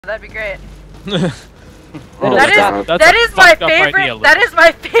That'd be great. Oh, that is my favorite. That is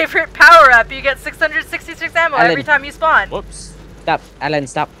my favorite power up. You get 666 ammo Alan. every time you spawn. Whoops. Stop, Alan,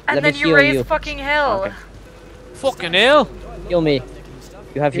 stop. And Let then me you heal raise you. fucking hell. Okay. Fucking hell. Heal me.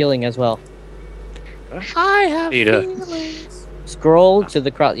 You have healing as well. I have feelings. Scroll to the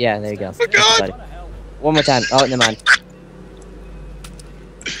cross. Yeah, there you go. Oh God. One more time. Oh, never mind.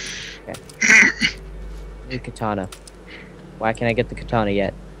 Okay. New katana. Why can't I get the katana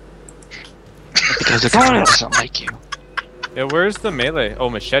yet? Because the katana doesn't like you. Yeah, where's the melee? Oh,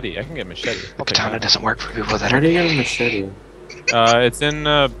 machete. I can get machete. I'll take Katana that. doesn't work for people that How are. do you get a machete? It's in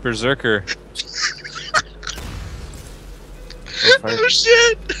Berserker. Oh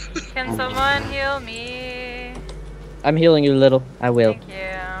shit! Can someone heal me? I'm healing you, little. I will. Thank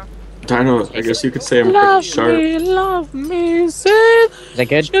you. Dino, I guess you could say I'm pretty sharp. Love me, say Is that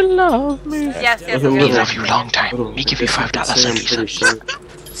good? you love me. Yes, yes, Little, We yes. love you long time. Little, We give I you guess $5 could say I'm pretty sucky. sharp.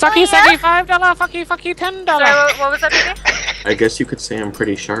 Sucky, sucky, $5, fucky, $10. Sorry, what was that, baby? I guess you could say I'm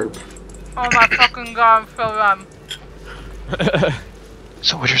pretty sharp. Oh my fucking god, I'm so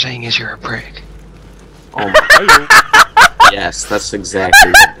So what you're saying is you're a prick. Oh my. Yes, that's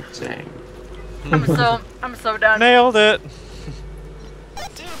exactly what I'm saying. I'm so done. Nailed it.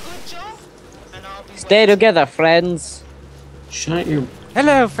 Stay together, friends. Shut your.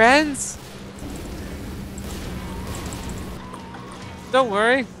 Hello, friends. Don't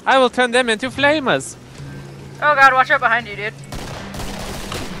worry, I will turn them into flamers. Oh god, watch out behind you, dude.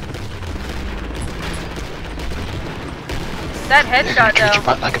 That They're gonna headshot treat your though.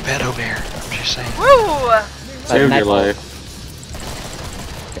 butt like a pedo bear. I'm just saying. Woo! Saved your life.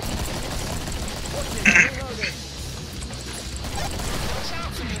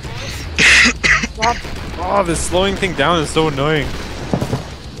 Oh, this slowing thing down is so annoying.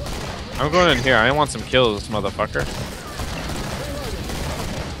 I'm going in here. I want some kills, motherfucker.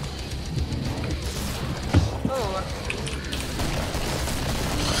 Ooh.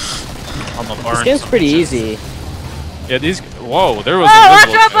 I'm a This barn. game's pretty easy. Yeah, these. Whoa, there was. Oh, watch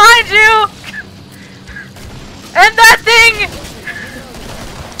invisible out guys. behind you! And that thing!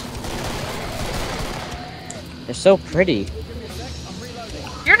 They're so pretty.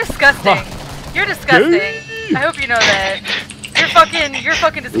 You're disgusting. You're disgusting. I hope you know that. You're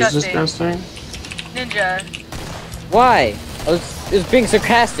fucking Who's disgusting. disgusting? Ninja. Why? I was being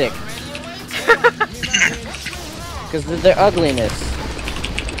sarcastic. Because of their ugliness.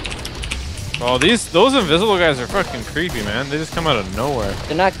 Oh, those invisible guys are fucking creepy, man. They just come out of nowhere.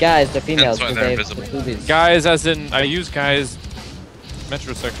 They're not guys, they're females. That's why 'cause they're they have invisible. boobies. Guys, as in I use guys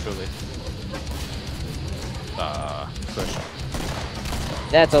metrosexually. Push.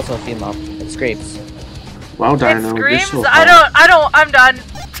 That's also a female. It screams. Wow, It Dino, you're screams. so I'm done.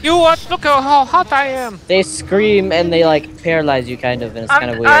 You watch. Look how hot I am. They scream and they like paralyze you kind of, and it's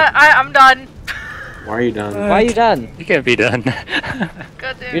kind of weird. I'm done. Why are you done? Why are you done? You can't be done.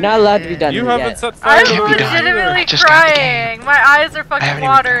 God damn You're not allowed to be it. done You yet. haven't set fire I'm to Can't be the done. legitimately I just got the game. crying. My eyes are haven't fucking even-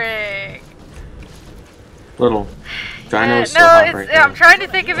 watering. Little. Dino's so No, hot it's. right I'm now. trying to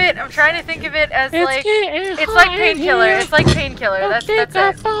think of it. I'm trying to think of it as like. It's like painkiller. It's like painkiller. That's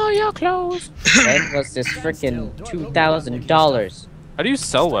it. all your clothes. When was this freaking $2,000? How do you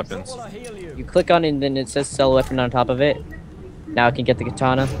sell weapons? You click on it and then it says sell weapon on top of it. Now I can get the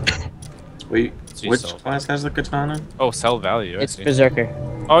katana. Wait, So you which sell. class has the katana? Oh, sell value. I It's see. Berserker.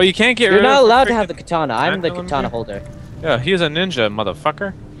 Oh, you can't get You're rid not of allowed to freaking- have the katana. I'm the Pendulum katana here? holder. Yeah, he's a ninja,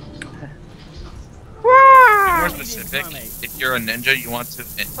 motherfucker. More specific, if you're a ninja, you want a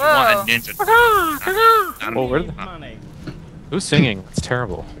Whoa. ninja. Not a Oh, where the- ninja. Who's singing? It's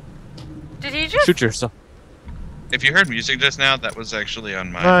terrible. Did he just? Shoot yourself. If you heard music just now, that was actually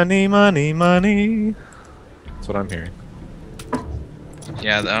on mine. Money, money, money. That's what I'm hearing.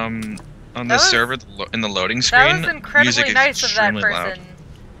 Yeah, on That this was- server, in the loading That screen, was incredibly music is nice of that extremely person. loud.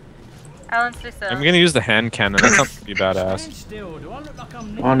 Alan, stay still. I'm gonna use the hand cannon. That sounds pretty badass.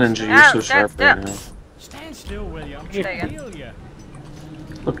 Oh, Ninja, you're Yeah, so sharp that's- right now. Stand still, William. Stay again.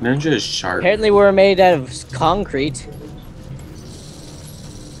 Look, Ninja is sharp. Apparently we're made out of concrete.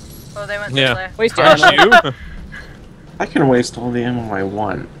 Oh, they went Yeah. this way. Waste your Aren't ammo. you? I can waste all the ammo I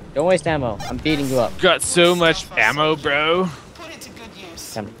want. Don't waste ammo. I'm beating you up. Got so much ammo, bro.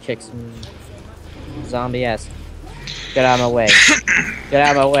 Time to kick some zombie ass. Get out of my way. Get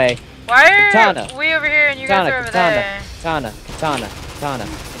out of my way. Why are Katana. we over here and you guys are over there? Katana. Oh,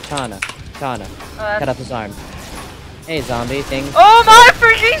 that's- Cut off his arm. Hey, zombie thing. Oh my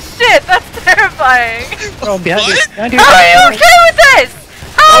freaking shit! That's terrifying! Oh, behind you. Behind you. How are you okay with this?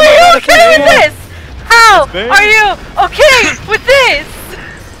 How are you okay with this? How are you okay with this?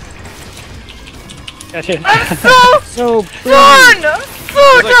 Gotcha. I'm so So done! I'm so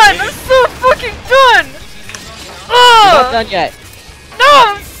so done! I'm so fucking done! You're not done yet.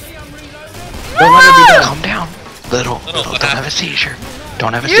 No! Don't let her be done. No! Calm down. Little, don't have a seizure.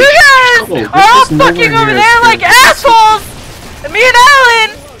 Don't have a You seizure. guys Oh, are all this is nowhere fucking near over as there good like as this. assholes! And me and Alan!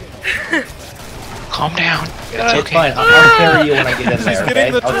 Calm down. It's okay. fine. I'll carry you when I get in there. She's Okay?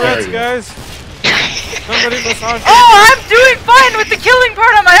 getting the I'll carry Tourette's, you. guys. Somebody massage. Oh, I'm doing fine with the killing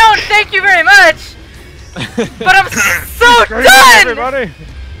part on my own, thank you very much! But I'm so Great, done! everybody.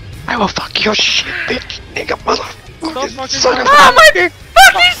 I will fuck your shit, bitch, nigga, motherfucker. Stop fucking Son of a- Oh my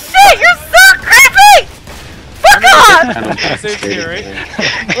fucking shit! You're so creepy! Fuck off! I saved you, right?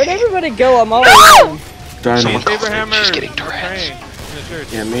 Where'd everybody go? I'm all No! alone. Someone call Abraham her. She's are getting Tourette's. praying in the church.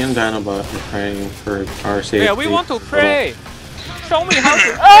 Yeah, me and Dinobot are praying for our safety. Yeah, we want to pray. Show me how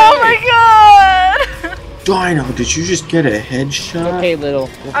to. Oh my god! Dino, did you just get a headshot? Okay, little.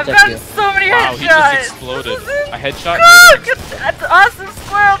 We'll I've protect gotten you. so many Wow, he just headshots! exploded. This is A headshot. good! maybe? That's awesome,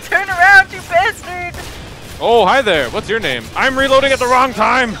 squirrel! Turn around, you bastard! Oh, hi there. What's your name? I'm reloading at the wrong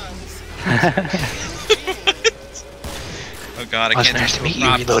time. Oh god, I Oh, it's can't nice do to meet you.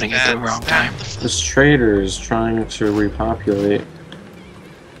 props Reloading at the bad. wrong time. This trader is trying to repopulate.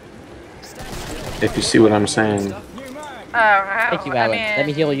 If you see what I'm saying. Oh, wow. Thank you, I Alan. mean, Let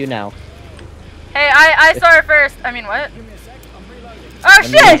me heal you now. Hey, I saw her first. I mean, what? Oh Let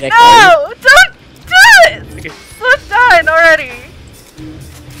me shit! inject No! Don't do it! So done already.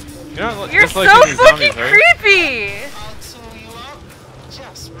 You're not, You're just so like in these fucking zombies, right? creepy.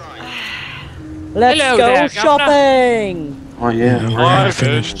 Let's Hello go there, shopping! Oh yeah. we're we're gonna gonna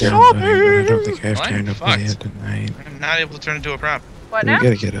finish finish down, down. I don't think I have What? time to play Fucked. it tonight. I'm not able to turn into a prop. What We now?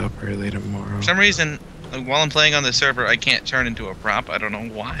 gotta get up early tomorrow. For some reason, like, while I'm playing on the server, I can't turn into a prop. I don't know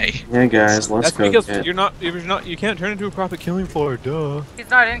why. Yeah, guys, let's That's go. because get- you can't turn into a prop at killing floor. Duh. He's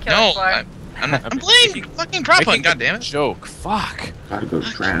not in killing No, floor. I'm playing fucking prop hunt. God damn it! Joke. Fuck. Gotta go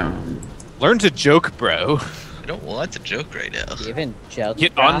drown. Learn to joke, bro. I don't want to joke right now. Even joke.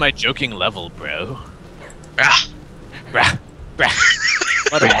 Get on my joking level, bro. Ah, Brah.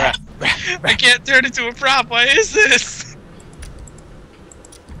 Brah. What a brah. Brah. I can't turn into a prop. Why is this?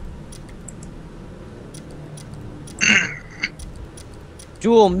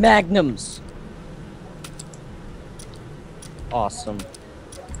 Dual magnums. Awesome.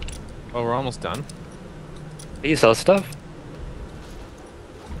 Oh, we're almost done. You sell stuff?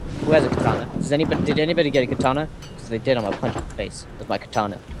 Who has a katana? Did anybody get a katana? Because they did, I'm gonna punch in the face with my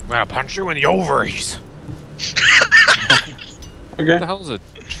katana. I'm gonna punch you in the ovaries. What the Okay, hell is it?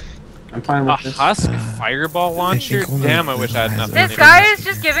 I'm fine A with this. husk fireball launcher? only Damn, I wish I had Little enough. This has money. guy is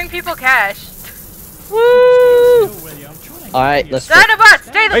just giving people cash. Woo! Alright, let's go. Dinobot,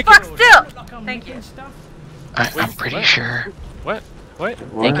 stay the Make fuck it- still! Thank you. I'm pretty what? sure. What? Thank you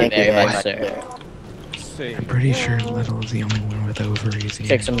What? very much, sir. See. I'm pretty sure Little is the only one with ovaries here.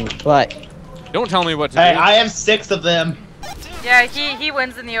 Kick some butt. Don't tell me what to Hey, do. I have 6 of them. Yeah, he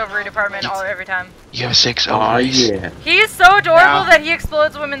wins in the ovary department every time. You have 6 Oh ovaries. yeah. He's so adorable Yeah. that he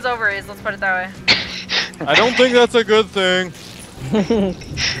explodes women's ovaries, let's put it that way. I don't think that's a good thing.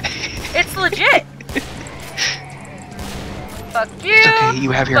 It's legit! Fuck you! It's okay,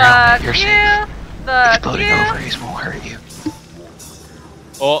 you have your Fuck helmet. You're you! safe. Fuck Exploding you! ovaries won't hurt you.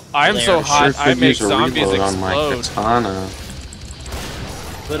 Well, I'm so Sure hot, Sure I could make use a zombies reload on my explode. katana.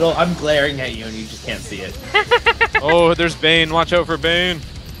 Little, I'm glaring at you and you just can't see it. Oh, there's Bane. Watch out for Bane.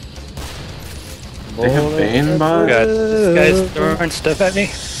 They have Bane bots? This guy's throwing stuff at me.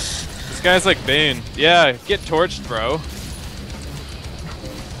 This guy's like Bane. Yeah, get torched, bro.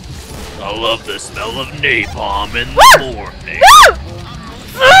 I love the smell of napalm in the morning. Woo!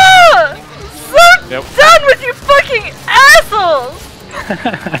 Ah! So Yep. done with you fucking assholes!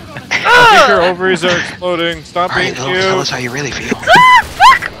 I think your ovaries are exploding. Stop being Alright, Little, tell us cute. how you really feel. Ah,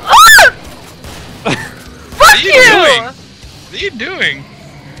 fuck off! What are Fuck you you! doing? What are you doing?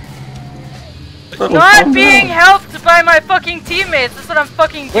 Little, Not calm being down. helped by my fucking teammates. That's what I'm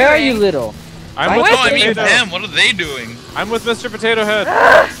fucking doing. Where are you, Little? I'm With with No, I mean Potato. them. What are they doing? I'm with Mr. Potato Head.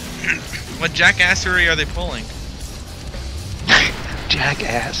 What jackassery are they pulling?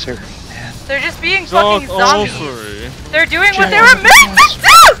 Jackassery, man. They're just being fucking Dog zombies. ovary. They're doing what they were meant to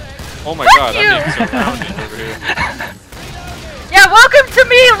do! Oh my Fuck god, you. I'm being surrounded over here. Yeah, welcome to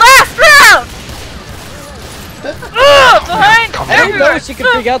me last round! Ugh, behind Come on. I didn't everywhere. know she could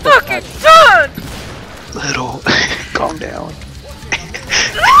figure out this Fucking done! Little, calm down.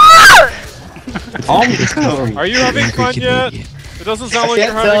 Ah! Calm down. Are you having Like a fun good yet? idiot. It doesn't sound I like you're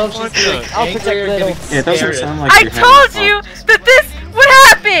can't tell having if fun she's yet. getting I'll angry protect or Little. getting Yeah, it doesn't scared. sound like I you're having told fun. you that this would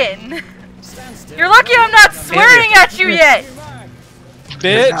happen! You're lucky I'm not swearing at you yet!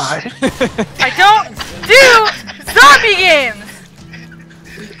 Bitch! I don't do zombie games!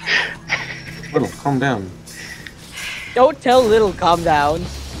 Little, calm down. Don't tell Little calm down.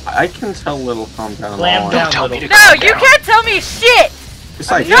 I can tell Little calm down. Clam all I down, want. tell me Little. to No, calm you down. can't tell me shit!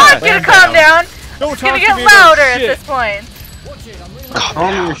 Yes, I'm I not can. gonna calm down! Don't It's gonna talk get to me about louder at shit. this point.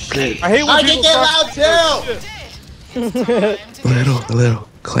 Calm your shit. I hate when I people can get talk loud about too! shit. Little,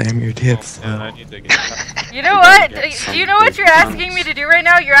 clam your tits. Yeah, I need to get You know what? Get Do you know what some you're asking big me to do right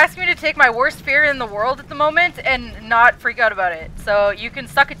now? You're asking me to take my worst fear in the world at the moment and not freak out about it. So you can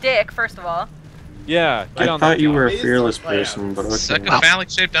suck a dick, first of all. Yeah, get I on thought that. you were a Please. fearless person, but Suck okay. a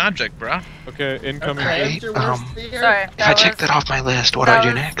phallic-shaped object, bro. Okay, incoming. Okay, Okay, what's your worst um, fear? Sorry. If I check that off my list, what do I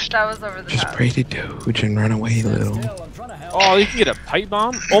do next? That was over the Just top. pray to Doge and run away, Little. Oh, you can get a pipe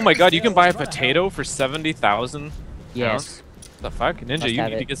bomb? Oh my god, you can buy a potato for 70,000? Yes. The fuck? Ninja, Must you have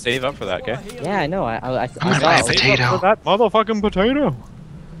need to it. get save up for that, okay? Yeah, I know. I I'm gonna buy a saw. potato. For that motherfucking potato.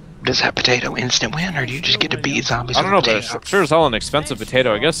 Does that potato instant win, or do you just get to beat zombies I don't with know, a but potato? it's sure as hell an expensive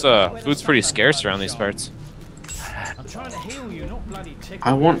potato. I guess food's pretty scarce around these parts. I'm trying to heal you, not bloody tickle.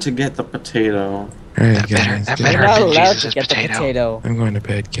 I want to get the potato. Alright, That better- guys. that get- better- You're not than allowed Jesus' to get the potato. potato. I'm going to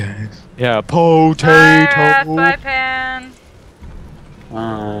bed, guys. Yeah, Bye, potato. bye, Pan.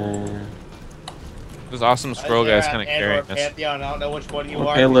 This awesome scroll guy's kind of carrying us. Pantheon, I don't know which one you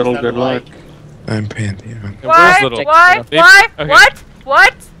are. Okay, you Little, sound good luck. alike. I'm Pantheon. Yeah, Why? where's Little? Why? They- Why? okay. What?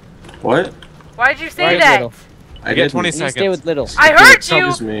 What? What? Why'd you say Why that? Little? I get didn't. 20 You stay seconds. with Little. I heard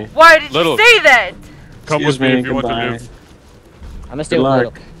Excuse you. me. Why did Little. you say that? Come Excuse with me me, if you want to goodbye. live. I'm gonna stay Good with luck.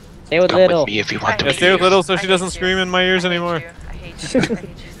 Little. Stay with Come Little. with me if you want to Yeah, be. stay with Little so I she hate doesn't you. scream in my ears anymore. I hate you. I hate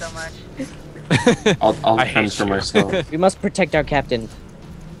you so much. I'll I fend hate for you. myself. We must protect our captain.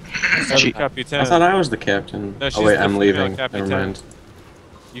 She- Capitan. I thought I was the captain. No, she's Oh wait, the I'm female leaving. captain. Never mind.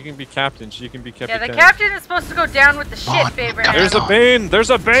 You can be captain. She can be Yeah, capitan. the captain is supposed to go down with the shit, on, Babraham. There's a Bane. There's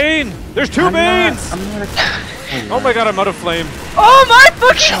a Bane. There's two Banes. I'm not a captain. Oh my god, I'm out of flame. Oh my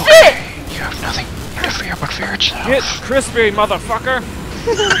fucking It's shit! okay. You have nothing to fear but fear itself. Get crispy, motherfucker.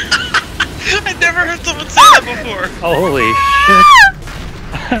 I never heard someone say that before. Holy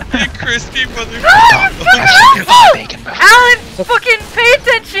Hey, crispy mother. I've seen your bacon before. Alan, fucking pay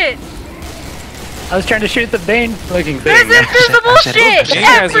attention! I was trying to shoot the Bane looking There's thing. invisible I said, shit "Oh, You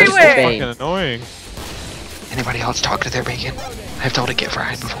guys are so everywhere! fucking annoying. Anybody else talk to their bacon? I've told it get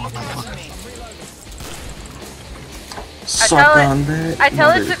fried before, motherfucker. Suck tell it- on that. I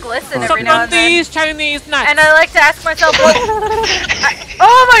tell it mother- to glisten fucker. every now and then. Chinese nuts. And I like to ask myself what...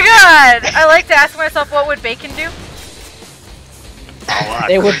 oh my god! I like to ask myself what would bacon do?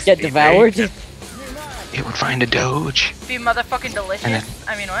 They would get devoured. It would find a doge. Be motherfucking delicious. And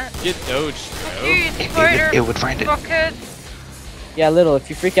I mean, what? Get doged, Fuck bro. you, you It spider. would, it would find it. Fuckhead. Yeah, Little. If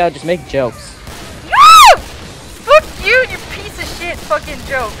you freak out, just make jokes. No! Fuck you, you piece of shit fucking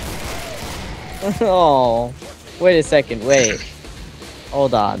joke. Oh, wait a second. Wait.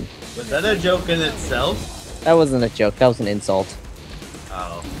 Hold on. Was that a joke in itself? That wasn't a joke. That was an insult.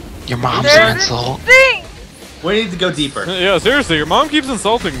 Oh. Your mom's There's an a insult. thing! We need to go deeper. Yeah, seriously, your mom keeps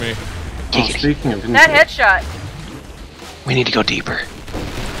insulting me. Oh, Giggity. speaking of That insult, headshot. We need to go deeper.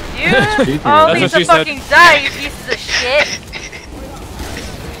 You Speaking all of- need That's to what she said. fucking die, you pieces of shit.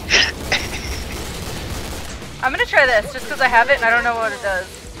 I'm gonna try this just because I have it and I don't know what it does.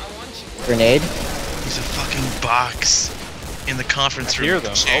 Grenade. There's a fucking box in the conference room. Hear with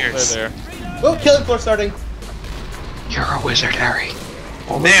them. Oh, chairs. they're there. Oh, killing floor starting. You're a wizard, Harry.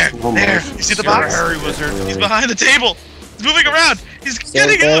 There, Almost there. You see the box? Harry Wizard. He's behind the table. He's moving around. He's Stay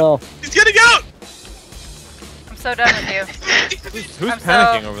getting with out. Little. He's getting out. I'm so done with you. Who's I'm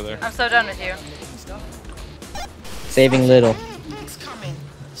panicking so, over there? I'm so done with you. Saving Little.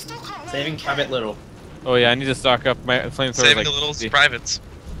 Saving Cabot Little. Oh yeah, I need to stock up my flamethrowers. Saving like the little crazy. privates.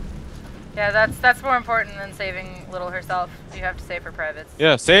 Yeah, that's more important than saving Little herself. You have to save her privates.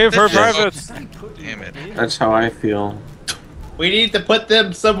 Yeah, save her Yes. privates. Damn it. That's how I feel. We need to put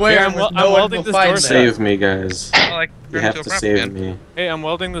them somewhere Yeah, I'm where wel- no I'm one welding will this find door them. Save me, guys. I like You turn have into to a prop save again. me. Hey, I'm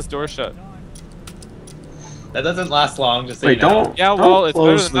welding this door shut. That doesn't last long, just so Wait, you know. don't. Yeah, don't well, it's better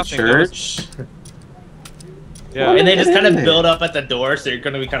close than the nothing. That was- church. Yeah. And they just kind of Hey. build up at the door, so you're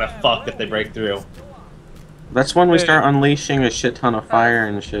gonna be kind of fucked if they break through. That's when we Hey. start unleashing a shit ton of fire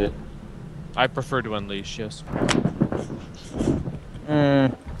and shit. I prefer to unleash, yes.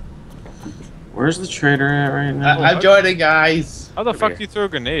 Where's the trader at right now? I'm joining, guys. How the fuck here. do you throw a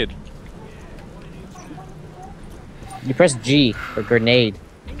grenade? You press G for grenade.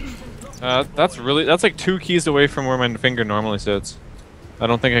 That's like 2 keys away from where my finger normally sits. I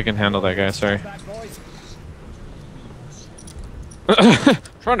don't think I can handle that guy, sorry.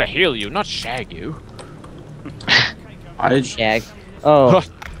 Trying to heal you, not shag you. Shag. Oh,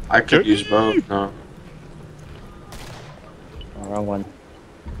 I could use both. No. wrong one.